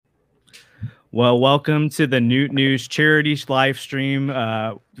Well, welcome to the Newt News charity live stream.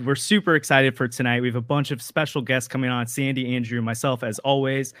 We're super excited for tonight. We have a bunch of special guests coming on, Sandy, Andrew, myself, as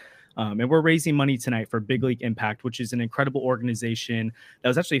always. And we're raising money tonight for Big League Impact, which is an incredible organization that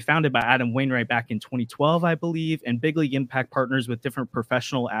was actually founded by Adam Wainwright back in 2012, I believe. And Big League Impact partners with different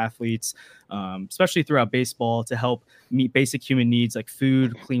professional athletes, especially throughout baseball, to help meet basic human needs like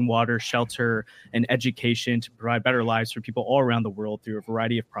food, clean water, shelter, and education to provide better lives for people all around the world through a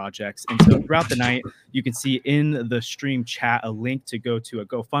variety of projects. And so throughout the night, you can see in the stream chat a link to go to a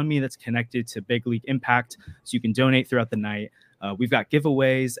GoFundMe that's connected to Big League Impact, so you can donate throughout the night. We've got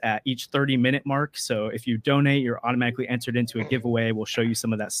giveaways at each 30-minute mark. So if you donate, you're automatically entered into a giveaway. We'll show you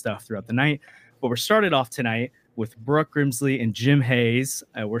some of that stuff throughout the night. But we're started off tonight with Brooke Grimsley and Jim Hayes.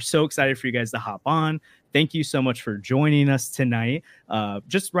 We're so excited for you guys to hop on. Thank you so much for joining us tonight.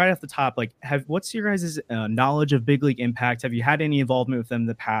 Just right off the top, what's your guys' knowledge of Big League Impact? Have you had any involvement with them in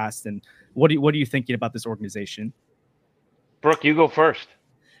the past? And what are you thinking about this organization? Brooke, you go first.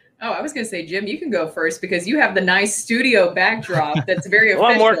 Oh, I was going to say, Jim, you can go first because you have the nice studio backdrop that's very official.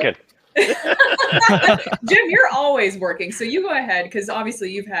 Well, I'm working. Jim, you're always working, so you go ahead because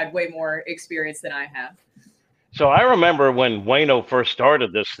obviously you've had way more experience than I have. So I remember when Wayno first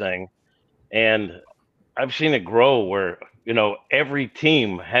started this thing, and I've seen it grow where, every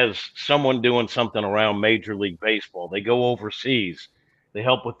team has someone doing something around Major League Baseball. They go overseas. They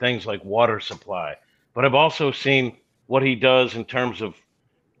help with things like water supply. But I've also seen what he does in terms of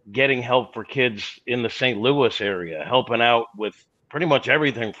getting help for kids in the St. Louis area, helping out with pretty much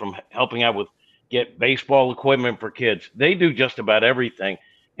everything from helping out with get baseball equipment for kids. They do just about everything.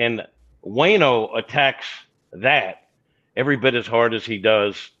 And Wayno attacks that every bit as hard as he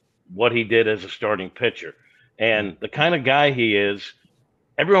does what he did as a starting pitcher. And the kind of guy he is,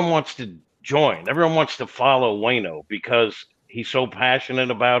 everyone wants to join. Everyone wants to follow Wayno because he's so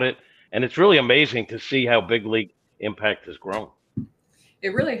passionate about it. And it's really amazing to see how Big League Impact has grown.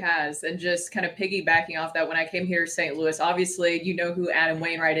 It really has. And just kind of piggybacking off that, when I came here to St. Louis, obviously, you know who Adam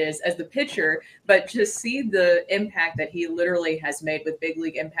Wainwright is as the pitcher, but just see the impact that he literally has made with Big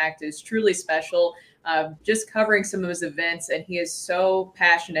League Impact is truly special. Just covering some of his events. And he is so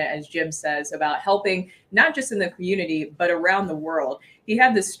passionate, as Jim says, about helping not just in the community, but around the world. He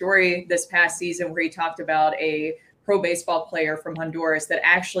had this story this past season where he talked about a pro baseball player from Honduras that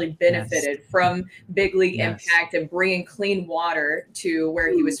actually benefited from Big League Impact and bringing clean water to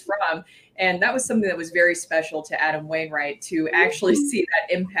where he was from. And that was something that was very special to Adam Wainwright to actually see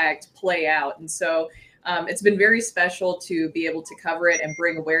that impact play out. And so it's been very special to be able to cover it and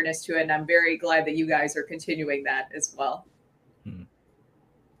bring awareness to it. And I'm very glad that you guys are continuing that as well.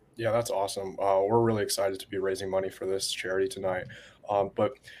 Yeah, that's awesome. We're really excited to be raising money for this charity tonight.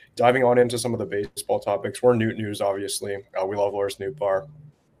 But diving on into some of the baseball topics, we're Newt News, obviously. We love Lars Nootbaar.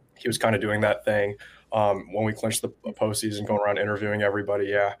 He was kind of doing that thing when we clinched the postseason, going around interviewing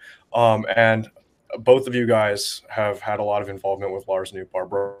everybody. And both of you guys have had a lot of involvement with Lars Nootbaar.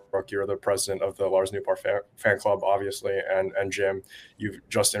 Brooke, you're the president of the Lars Nootbaar fan club, obviously, and Jim, you've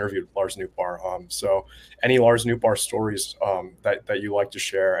just interviewed Lars Nootbaar. So any Lars Nootbaar stories that you like to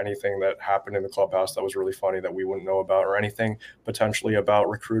share, anything that happened in the clubhouse that was really funny that we wouldn't know about, or anything potentially about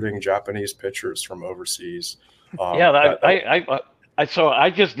recruiting Japanese pitchers from overseas? I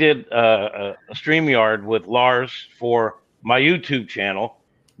just did a StreamYard with Lars for my YouTube channel.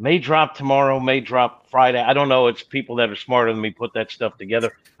 May drop tomorrow, may drop Friday. I don't know. It's people that are smarter than me put that stuff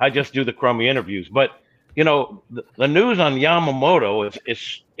together. I just do the crummy interviews. But, the news on Yamamoto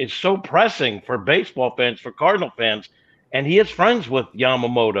is so pressing for baseball fans, for Cardinal fans, and he is friends with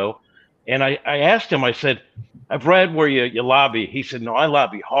Yamamoto. And I asked him, I said, I've read where you lobby. He said, no, I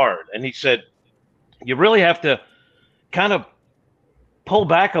lobby hard. And he said, you really have to kind of pull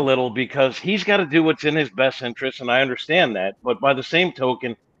back a little because he's got to do what's in his best interest, and I understand that. But by the same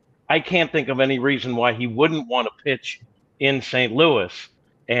token, I can't think of any reason why he wouldn't want to pitch in St. Louis.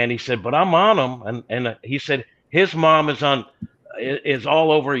 And he said, but I'm on him. And he said his mom is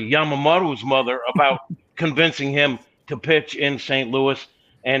all over Yamamoto's mother about convincing him to pitch in St. Louis.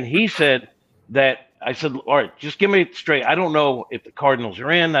 And he said that, I said, all right, just give me it straight. I don't know if the Cardinals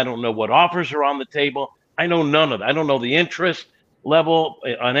are in. I don't know what offers are on the table. I know none of that. I don't know the interest level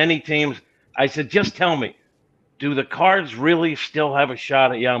on any teams. I said, just tell me, do the Cards really still have a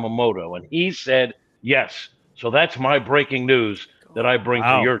shot at Yamamoto? And he said, yes. So that's my breaking news that I bring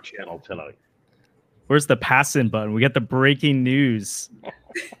to your channel tonight. Where's the pass-in button? We got the breaking news.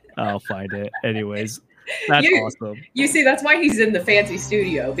 I'll find it. Anyways, that's awesome. You see, that's why he's in the fancy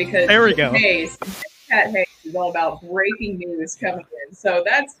studio, because there we go. Pat Hayes is all about breaking news coming in. So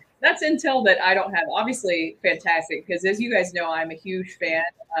That's intel that I don't have. Obviously, fantastic, because as you guys know, I'm a huge fan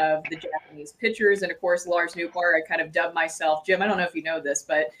of the Japanese pitchers. And of course, Lars Nootbaar, I kind of dubbed myself, Jim, I don't know if you know this,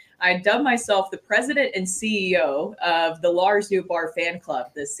 but I dubbed myself the president and CEO of the Lars Nootbaar fan club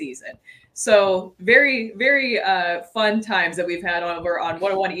this season. So very, very fun times that we've had over on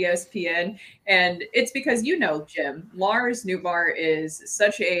 101 ESPN. And it's because, you know, Jim, Lars Nootbaar is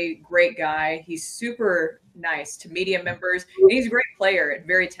such a great guy. He's super nice to media members. And he's a great player and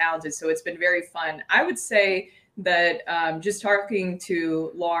very talented. So it's been very fun. I would say that just talking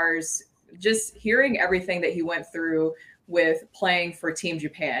to Lars, just hearing everything that he went through with playing for Team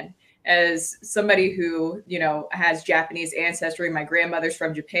Japan, as somebody who, you know, has Japanese ancestry, my grandmother's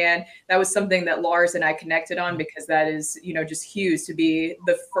from Japan, that was something that Lars and I connected on, because that is, you know, just huge to be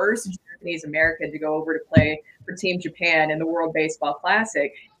the first Japanese American to go over to play for Team Japan in the World Baseball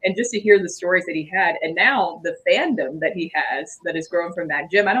Classic. And just to hear the stories that he had, and now the fandom that he has that has grown from that.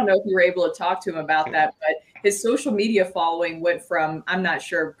 Jim, I don't know if you were able to talk to him about that, but his social media following went from, I'm not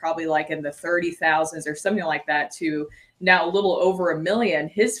sure, probably like in the 30,000s or something like that, to now a little over 1 million.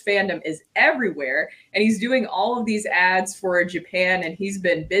 His fandom is everywhere, and he's doing all of these ads for Japan, and he's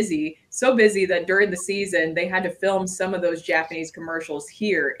been busy, so busy that during the season they had to film some of those Japanese commercials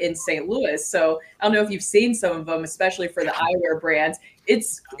here in St. Louis. So I don't know if you've seen some of them, especially for the eyewear brands.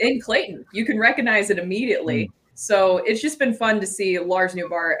 It's in Clayton. You can recognize it immediately. So it's just been fun to see Lars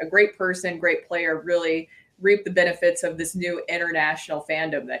Nootbaar, a great person, great player, really reap the benefits of this new international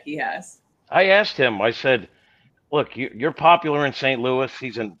fandom that he has. I asked him, I said, look, you're popular in St. Louis.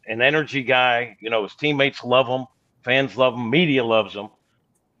 He's an energy guy. You know, his teammates love him. Fans love him. Media loves him.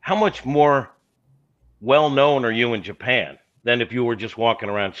 How much more well-known are you in Japan than if you were just walking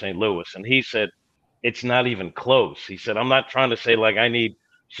around St. Louis? And he said, it's not even close. He said, I'm not trying to say like I need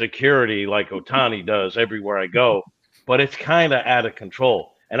security like Ohtani does everywhere I go, but it's kind of out of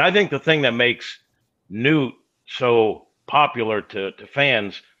control. And I think the thing that makes Newt so popular to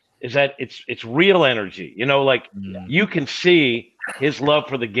fans is that it's real energy. You know, like you can see his love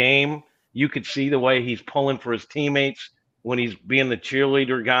for the game. You could see the way he's pulling for his teammates when he's being the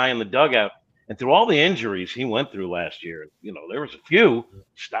cheerleader guy in the dugout. And through all the injuries he went through last year, you know, there was a few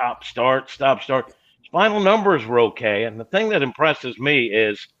stop, start. His final numbers were okay. And the thing that impresses me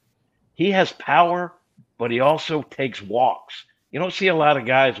is he has power, but he also takes walks. You don't see a lot of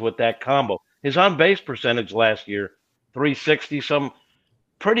guys with that combo. His on-base percentage last year, 360 some,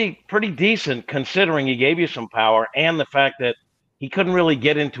 pretty decent considering he gave you some power and the fact that he couldn't really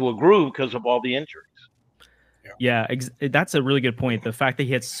get into a groove because of all the injuries. Yeah, that's a really good point. The fact that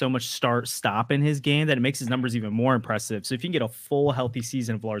he had so much start-stop in his game that it makes his numbers even more impressive. So if you can get a full healthy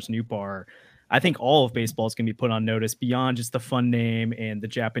season of Lars Nootbaar, I think all of baseball is going to be put on notice beyond just the fun name and the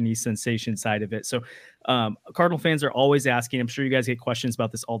Japanese sensation side of it. So Cardinal fans are always asking, I'm sure you guys get questions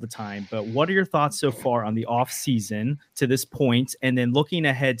about this all the time, but what are your thoughts so far on the off season to this point? And then looking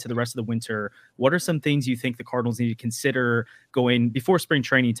ahead to the rest of the winter, what are some things you think the Cardinals need to consider going before spring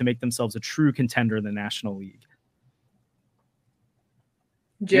training to make themselves a true contender in the National League?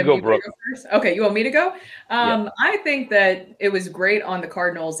 Jim, you go first? Okay, you want me to go? Yeah. I think that it was great on the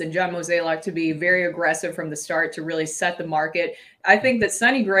Cardinals and John Mozeliak to be very aggressive from the start to really set the market. I think that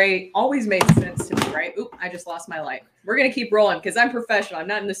Sonny Gray always made sense to me, right? Oop, I just lost my light. We're going to keep rolling because I'm professional. I'm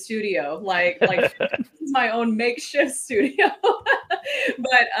not in the studio. Like this is my own makeshift studio.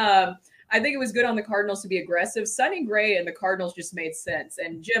 But I think it was good on the Cardinals to be aggressive. Sonny Gray and the Cardinals just made sense.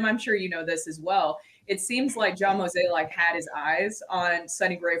 And Jim, I'm sure you know this as well. It seems like John Mozeliak had his eyes on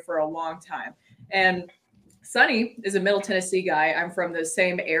Sonny Gray for a long time. And Sonny is a Middle Tennessee guy. I'm from the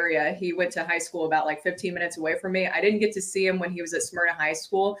same area. He went to high school about like 15 minutes away from me. I didn't get to see him when he was at Smyrna High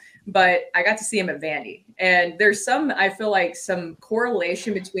School, but I got to see him at Vandy. And there's I feel like some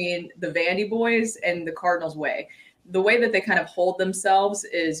correlation between the Vandy boys and the Cardinals way. The way that they kind of hold themselves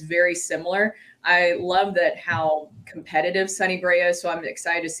is very similar. I love that how competitive Sonny Gray is, so I'm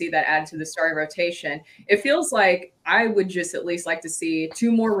excited to see that add to the starting rotation. It feels like I would just at least like to see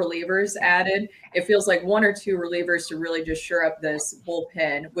 2 more relievers added. It feels like 1 or 2 relievers to really just shore up this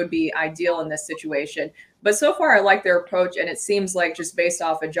bullpen would be ideal in this situation. But so far, I like their approach, and it seems like just based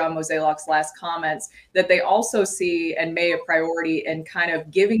off of John Mozeliak's last comments that they also see and made a priority in kind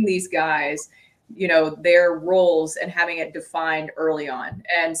of giving these guys – you know, their roles and having it defined early on.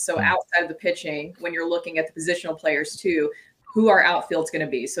 And so outside of the pitching, when you're looking at the positional players too, who our outfield's going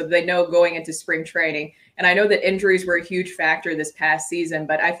to be. So they know going into spring training. And I know that injuries were a huge factor this past season,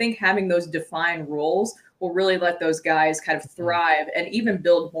 but I think having those defined roles will really let those guys kind of thrive and even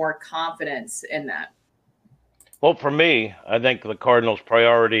build more confidence in that. Well, for me, I think the Cardinals'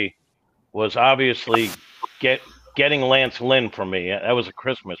 priority was obviously get getting Lance Lynn for me. That was a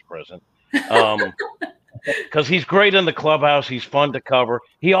Christmas present. Because he's great in the clubhouse. He's fun to cover.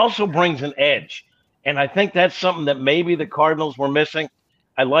 He also brings an edge. And I think that's something that maybe the Cardinals were missing.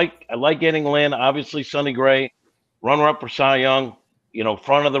 I like getting Lynn, obviously Sonny Gray, runner-up for Cy Young,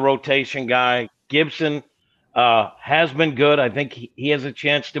 front of the rotation guy. Gibson has been good. I think he has a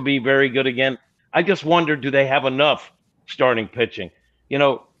chance to be very good again. I just wonder, do they have enough starting pitching?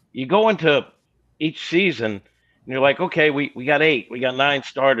 You go into each season and you're like, okay, we got 8, we got 9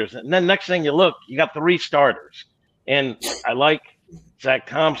 starters. And then next thing you look, you got 3 starters. And I like Zach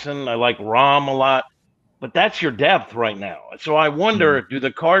Thompson. I like Rom a lot. But that's your depth right now. So I wonder, do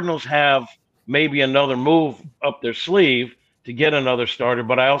the Cardinals have maybe another move up their sleeve to get another starter?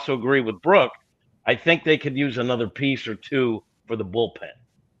 But I also agree with Brooke. I think they could use another piece or 2 for the bullpen.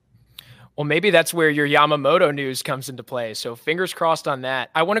 Well, maybe that's where your Yamamoto news comes into play. So fingers crossed on that.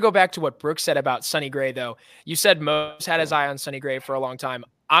 I want to go back to what Brooke said about Sonny Gray, though. You said Mo's had his eye on Sonny Gray for a long time.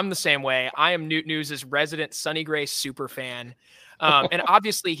 I'm the same way. I am Newt News' resident Sonny Gray super fan. And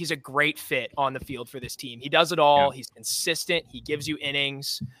obviously, he's a great fit on the field for this team. He does it all. Yeah. He's consistent. He gives you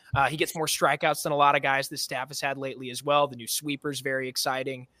innings. He gets more strikeouts than a lot of guys this staff has had lately as well. The new sweeper's very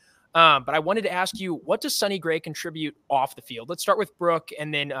exciting. But I wanted to ask you, what does Sonny Gray contribute off the field? Let's start with Brooke.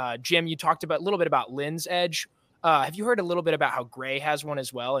 And then, Jim, you talked about a little bit about Lynn's edge. Have you heard a little bit about how Gray has one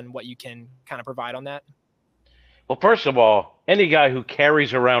as well and what you can kind of provide on that? Well, first of all, any guy who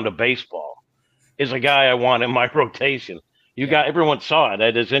carries around a baseball is a guy I want in my rotation. Everyone saw it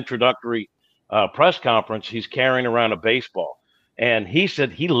at his introductory press conference. He's carrying around a baseball, and he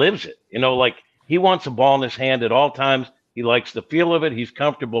said he lives it. He wants a ball in his hand at all times. He likes the feel of it. He's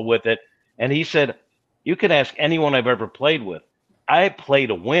comfortable with it. And he said, you can ask anyone I've ever played with. I play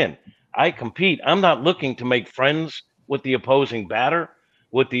to win. I compete. I'm not looking to make friends with the opposing batter,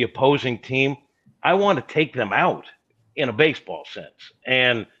 with the opposing team. I want to take them out in a baseball sense.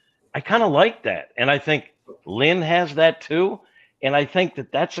 And I kind of like that. And I think Lynn has that too. And I think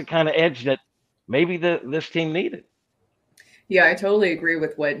that that's the kind of edge that maybe this team needed. Yeah, I totally agree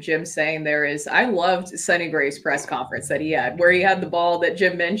with what Jim's saying there. I loved Sonny Gray's press conference that he had, where he had the ball that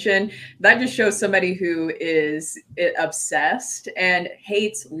Jim mentioned. That just shows somebody who is obsessed and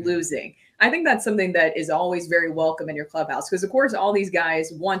hates losing. I think that's something that is always very welcome in your clubhouse because, of course, all these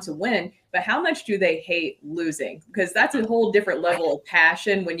guys want to win, but how much do they hate losing? Because that's a whole different level of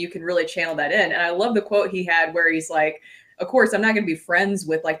passion when you can really channel that in. And I love the quote he had where he's like, of course, I'm not going to be friends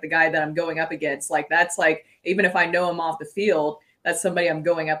with the guy that I'm going up against. That's even if I know him off the field, that's somebody I'm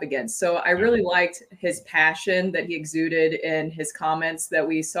going up against. So I really liked his passion that he exuded in his comments that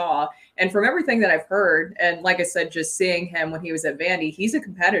we saw. And from everything that I've heard, and like I said, just seeing him when he was at Vandy, he's a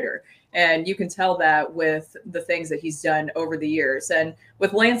competitor. And you can tell that with the things that he's done over the years. And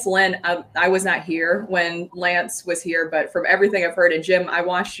with Lance Lynn, I was not here when Lance was here, but from everything I've heard, and Jim, I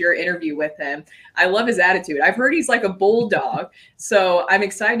watched your interview with him. I love his attitude. I've heard he's like a bulldog. So I'm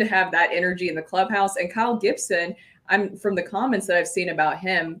excited to have that energy in the clubhouse. And Kyle Gibson, from the comments that I've seen about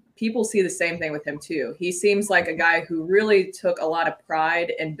him, people see the same thing with him too. He seems like a guy who really took a lot of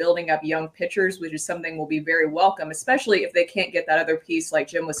pride in building up young pitchers, which is something will be very welcome, especially if they can't get that other piece like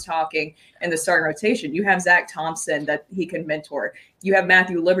Jim was talking in the starting rotation. You have Zach Thompson that he can mentor. You have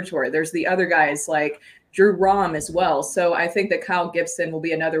Matthew Liberatore. There's the other guys like Drew Rom as well. So I think that Kyle Gibson will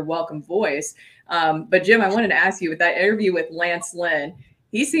be another welcome voice. But Jim, I wanted to ask you with that interview with Lance Lynn,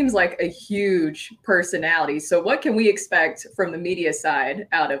 he seems like a huge personality. So what can we expect from the media side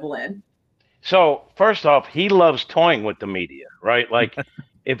out of Lynn? So first off, he loves toying with the media, right? Like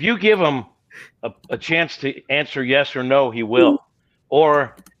if you give him a chance to answer yes or no, he will.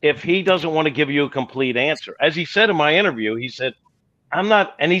 Or if he doesn't want to give you a complete answer, as he said in my interview, he said, I'm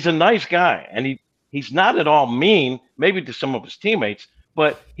not, and he's a nice guy. And he's not at all mean, maybe to some of his teammates,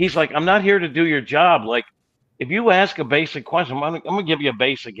 but he's like, I'm not here to do your job. Like, if you ask a basic question, I'm going to give you a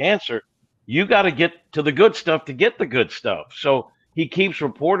basic answer. You got to get to the good stuff to get the good stuff. So he keeps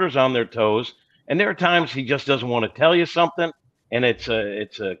reporters on their toes. And there are times he just doesn't want to tell you something. And it's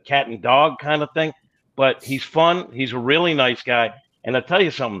a cat and dog kind of thing. But he's fun. He's a really nice guy. And I'll tell you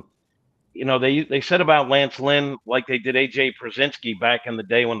something. They said about Lance Lynn, like they did A.J. Przinsky back in the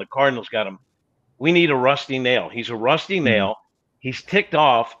day when the Cardinals got him, we need a rusty nail. He's a rusty nail. He's ticked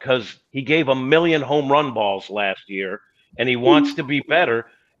off because he gave 1 million home run balls last year, and he wants to be better,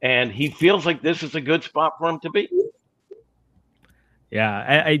 and he feels like this is a good spot for him to be.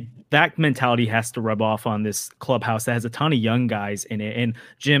 Yeah, that mentality has to rub off on this clubhouse that has a ton of young guys in it. And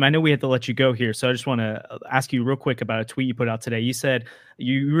Jim, I know we have to let you go here, so I just want to ask you real quick about a tweet you put out today. You said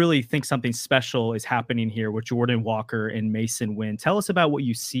you really think something special is happening here with Jordan Walker and Mason Wynn. Tell us about what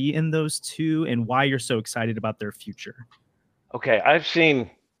you see in those two and why you're so excited about their future. Okay, I've seen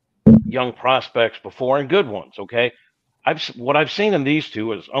young prospects before and good ones. Okay, what I've seen in these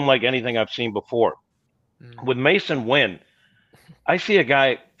two is unlike anything I've seen before. With Mason Wynn, I see a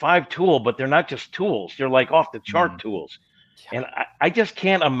guy 5 tool, but they're not just tools. They're like off the chart tools. And I just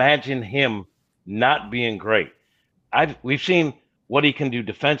can't imagine him not being great. We've seen what he can do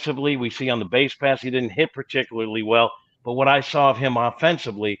defensively. We see on the base pass, he didn't hit particularly well. But what I saw of him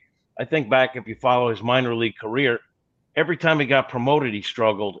offensively, I think back if you follow his minor league career, every time he got promoted, he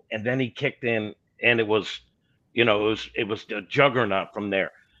struggled. And then he kicked in and it was a juggernaut from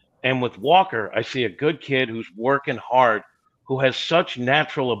there. And with Walker, I see a good kid who's working hard, who has such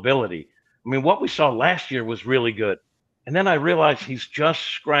natural ability. I mean, what we saw last year was really good. And then I realized he's just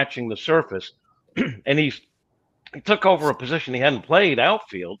scratching the surface. And he took over a position he hadn't played,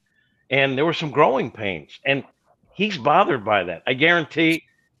 outfield, and there were some growing pains. And he's bothered by that. I guarantee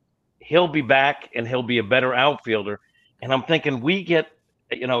he'll be back and he'll be a better outfielder. And I'm thinking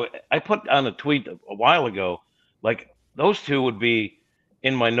I put on a tweet a while ago, like those two would be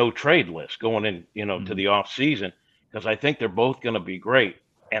in my no trade list going in, to the off season, because I think they're both going to be great.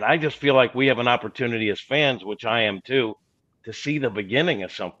 And I just feel like we have an opportunity as fans, which I am too, to see the beginning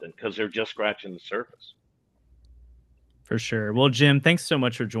of something because they're just scratching the surface. For sure. Well, Jim, thanks so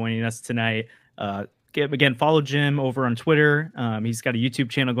much for joining us tonight. Again, follow Jim over on Twitter. He's got a YouTube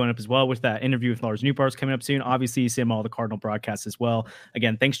channel going up as well with that interview with Lars Newbars coming up soon. Obviously, you see him all the Cardinal broadcasts as well.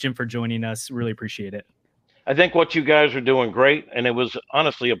 Again, thanks, Jim, for joining us. Really appreciate it. I think what you guys are doing great, and it was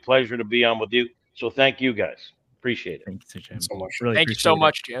honestly a pleasure to be on with you. So thank you guys. Appreciate it. Thanks, Jim. So much. Really Thank you so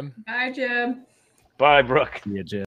much, Jim. Bye, Jim. Bye, Brooke. See you, Jim.